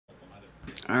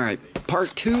Alright,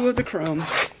 part 2 of the chrome.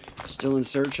 Still in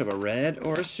search of a red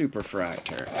or a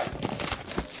superfractor.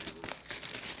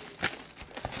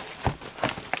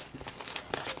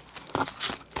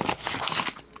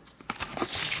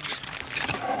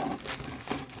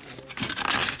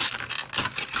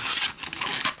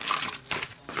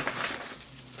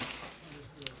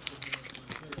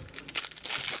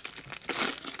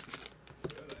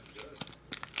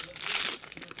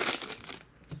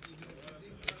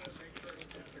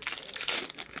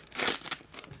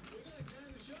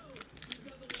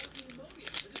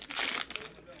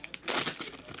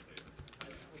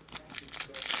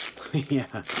 Yeah,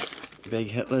 big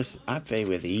hitless. I pay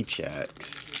with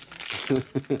e-checks.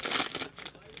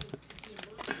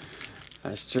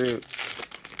 That's true.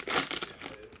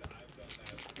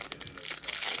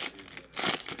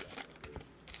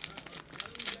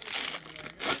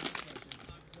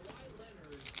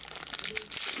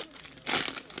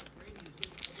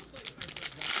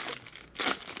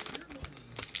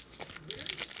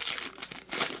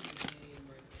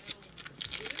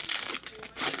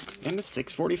 And it's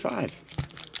 6:45.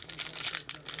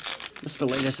 That's the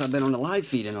latest I've been on the live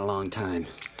feed in a long time.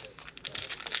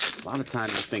 A lot of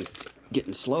times it's been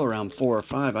getting slow around 4 or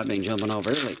 5. I've been jumping off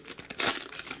early.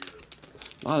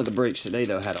 A lot of the breaks today,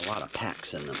 though, had a lot of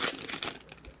packs in them.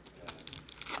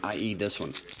 I.e. this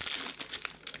one.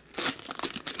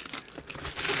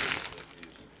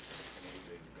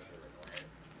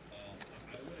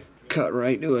 Cut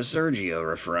right to a Sergio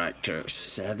refractor.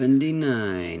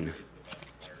 79.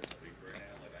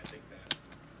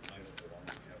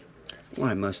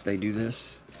 Why must they do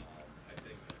this?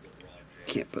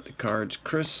 Can't put the cards.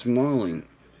 Chris Smalling,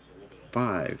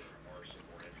 5.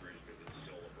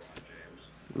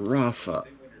 Rafa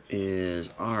is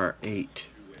R8.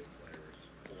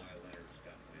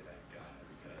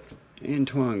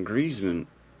 Antoine Griezmann,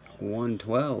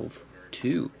 112,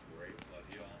 2.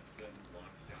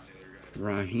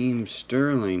 Raheem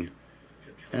Sterling,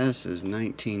 S is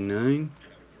 19.9.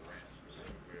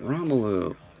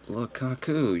 Romelu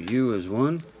Lukaku, U is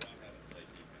 1.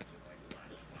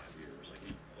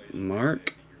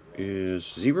 Mark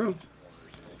is 0.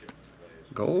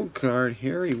 Gold card,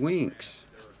 Harry Winks.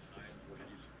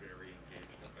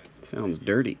 Sounds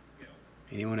dirty.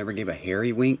 Anyone ever give a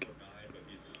Harry Wink?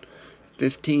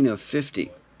 15 of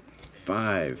 50.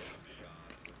 5.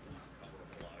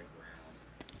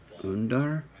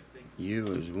 Undar, U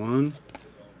is 1.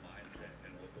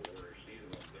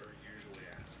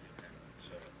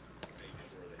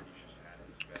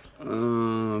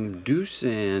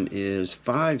 Dusan is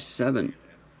 5-7.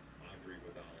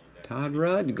 Todd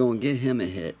Rudd going to get him a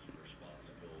hit.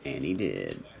 And he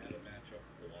did.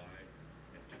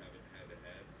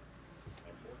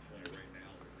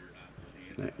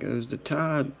 That goes to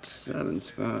Todd. 7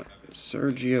 spot.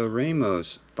 Sergio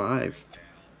Ramos, 5.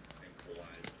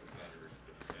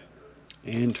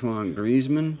 Antoine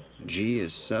Griezmann, G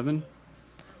is 7.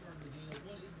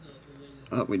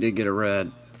 Oh, we did get a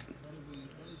red.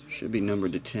 Should be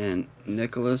numbered to 10.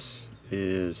 Nicholas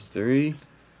is 3.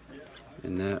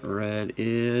 And that red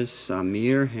is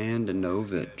Samir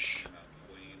Handanovic.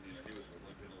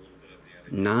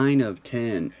 9 of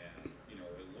 10.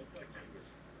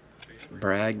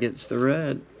 Brad gets the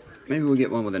red. Maybe we'll get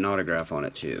one with an autograph on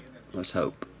it too. Let's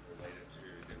hope.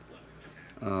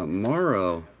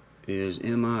 Morrow is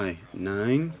MI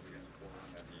 9.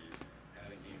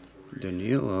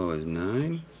 Danilo is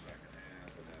 9.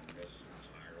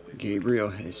 Gabriel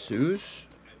Jesus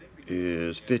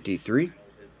is 53.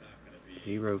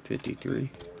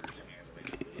 053.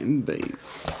 And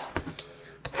base.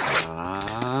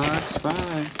 Box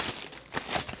 5.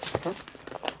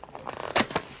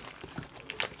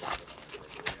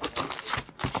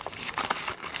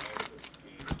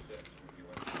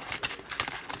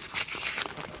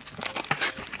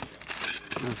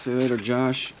 I'll see you later,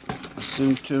 Josh.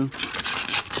 Assume to.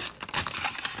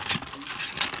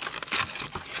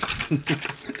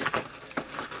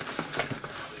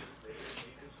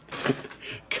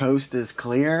 Coast is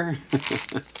clear.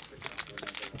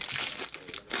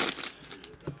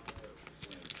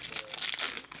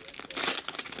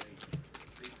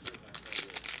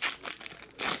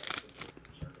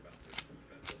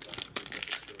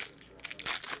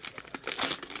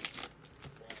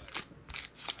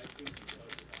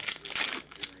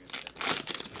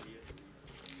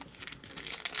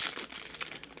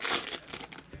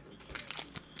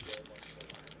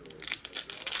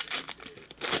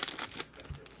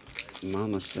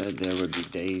 Mama said there would be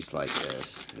days like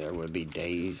this. There would be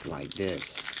days like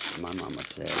this. My mama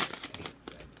said.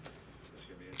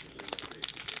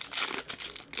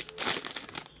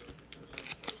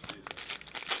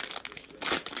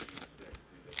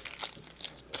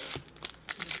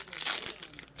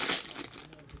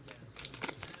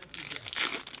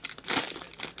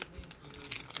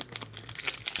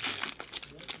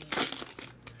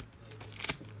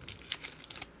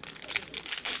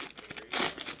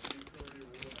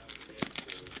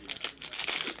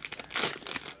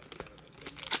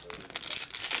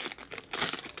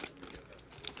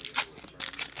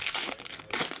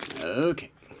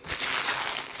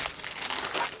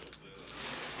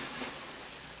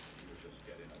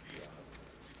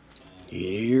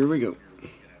 Here we go.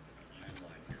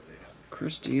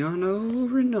 Cristiano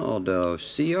Ronaldo,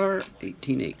 CR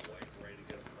 18-8.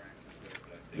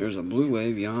 There's a blue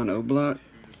wave. Jan Oblak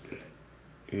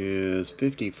is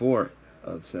 54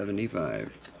 of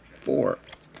 75. 4.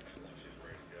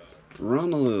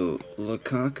 Romelu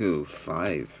Lukaku,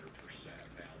 5.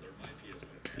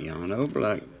 Jan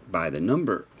Oblak by the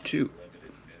number 2.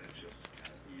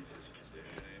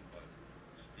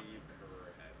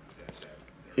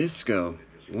 Isco,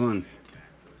 1.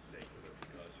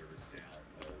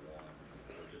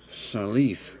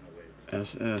 Salif,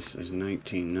 SS is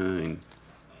 19-9.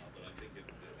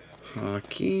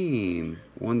 Hakeem,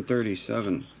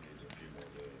 137.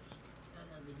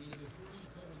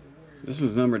 This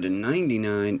was numbered to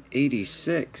 99,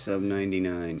 86 of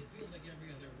 99.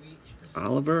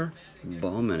 Oliver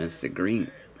Ballman is the green.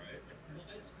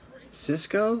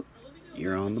 Cisco,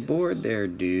 you're on the board there,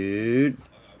 dude,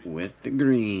 with the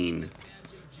green.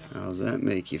 How's that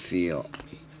make you feel?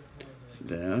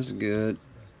 That's good.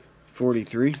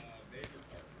 43.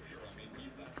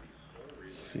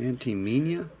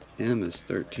 Santimina, M is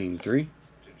 13-3.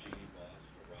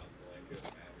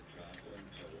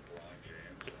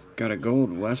 Got a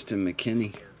gold Weston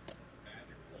McKinney.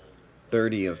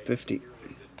 30 of 50.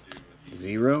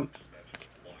 0.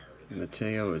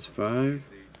 Mateo is 5.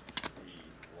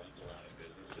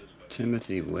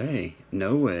 Timothy Way.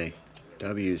 No way.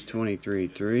 W is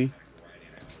 23-3.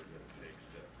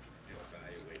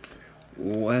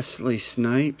 Wesley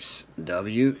Snipes.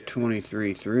 W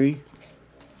 23-3.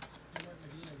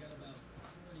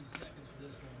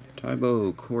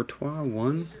 Thibaut Courtois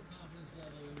 1.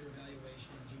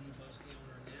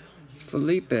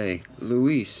 Felipe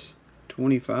Luis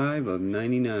 25 of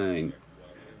 99.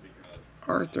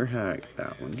 Arthur Hack,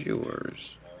 that one's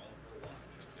yours.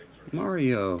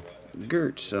 Mario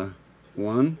Goetze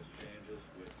 1.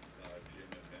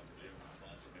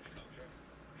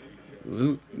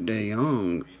 Luke De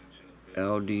Jong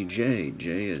LDJ,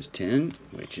 J is 10,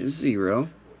 which is 0.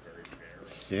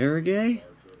 Sergey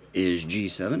is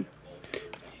G7.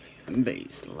 And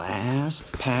base.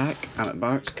 Last pack out of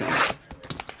box coming.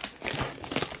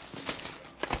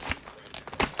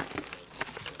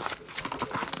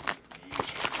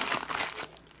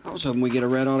 I was hoping we get a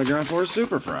red autograph or a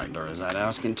super frag, or is that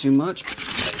asking too much?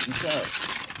 Maybe so.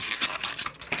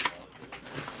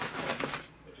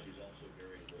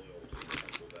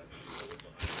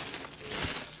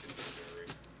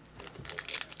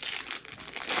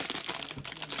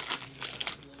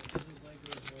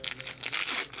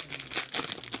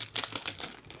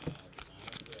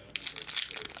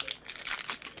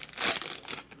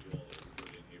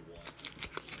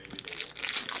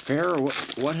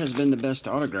 Farrah, what has been the best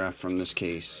autograph from this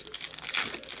case?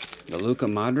 The Luka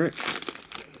Modric?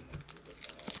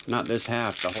 Not this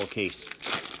half, the whole case.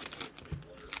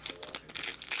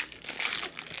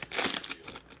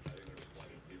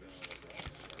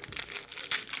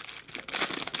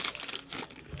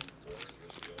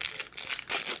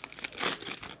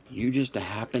 You just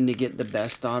happen to get the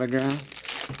best autograph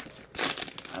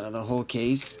out of the whole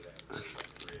case?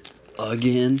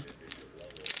 Again?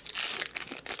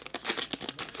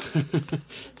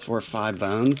 It's worth 5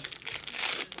 bones.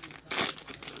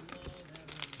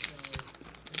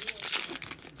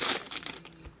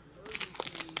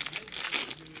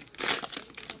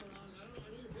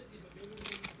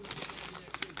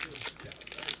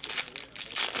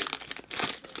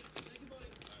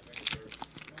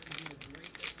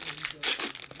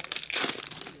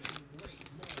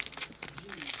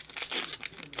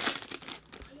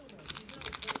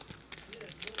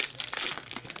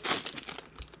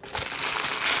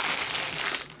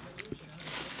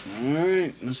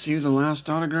 Alright, let's see who the last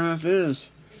autograph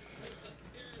is.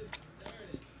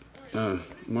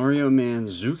 Mario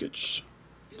Mandzukic,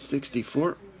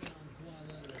 64.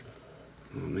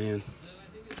 Oh, man.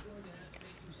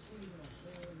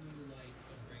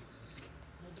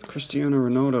 Cristiano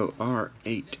Ronaldo,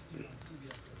 R8.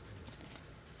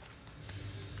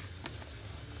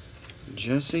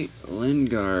 Jesse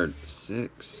Lingard,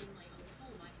 6.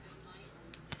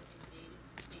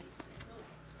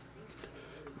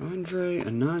 Andre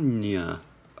Ananya,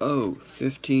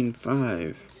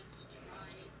 15-5.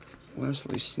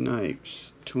 Wesley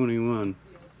Snipes, 21.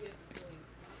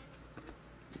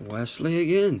 Wesley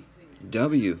again,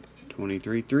 W,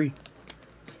 23-3.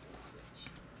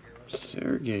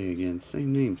 Sergey again,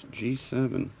 same names,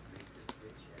 G7.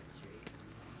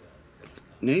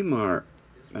 Neymar,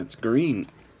 that's green.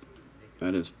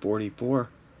 That is 44.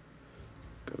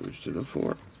 Goes to the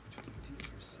 4.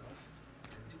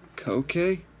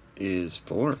 Koke is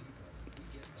 4.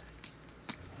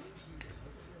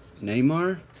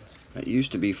 Neymar. That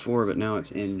used to be 4, but now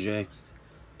it's NJ.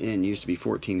 N used to be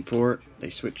 14-4. They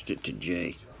switched it to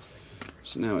J.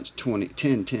 So now it's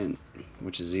 10-10,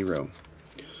 which is 0.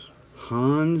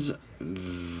 Hans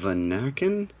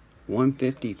Vanaken,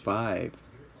 155.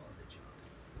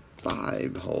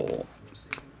 5-hole.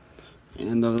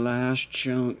 And the last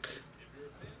chunk,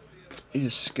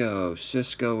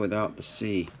 Cisco without the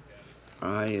C.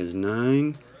 I is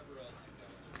 9.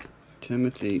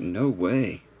 Timothy, no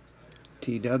way.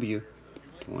 TW,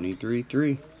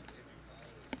 23-3.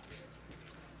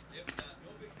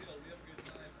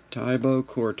 Thibaut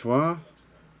Courtois,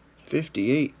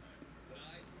 58.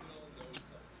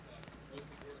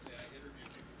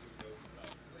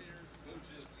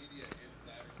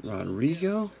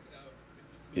 Rodrigo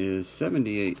is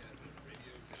 78.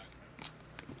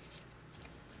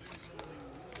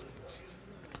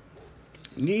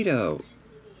 Nito,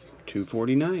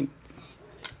 249.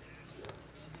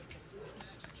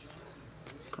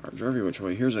 Cards are every which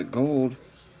way. Here's a gold.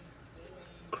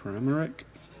 Kramaric,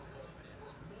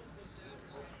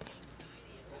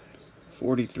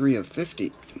 43 of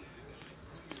 50.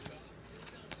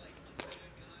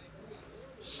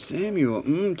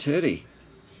 Samuel Teddy,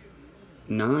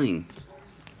 9.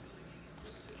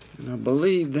 And I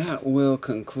believe that will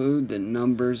conclude the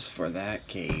numbers for that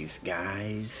case,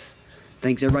 guys.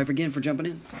 Thanks everybody again for jumping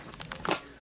in.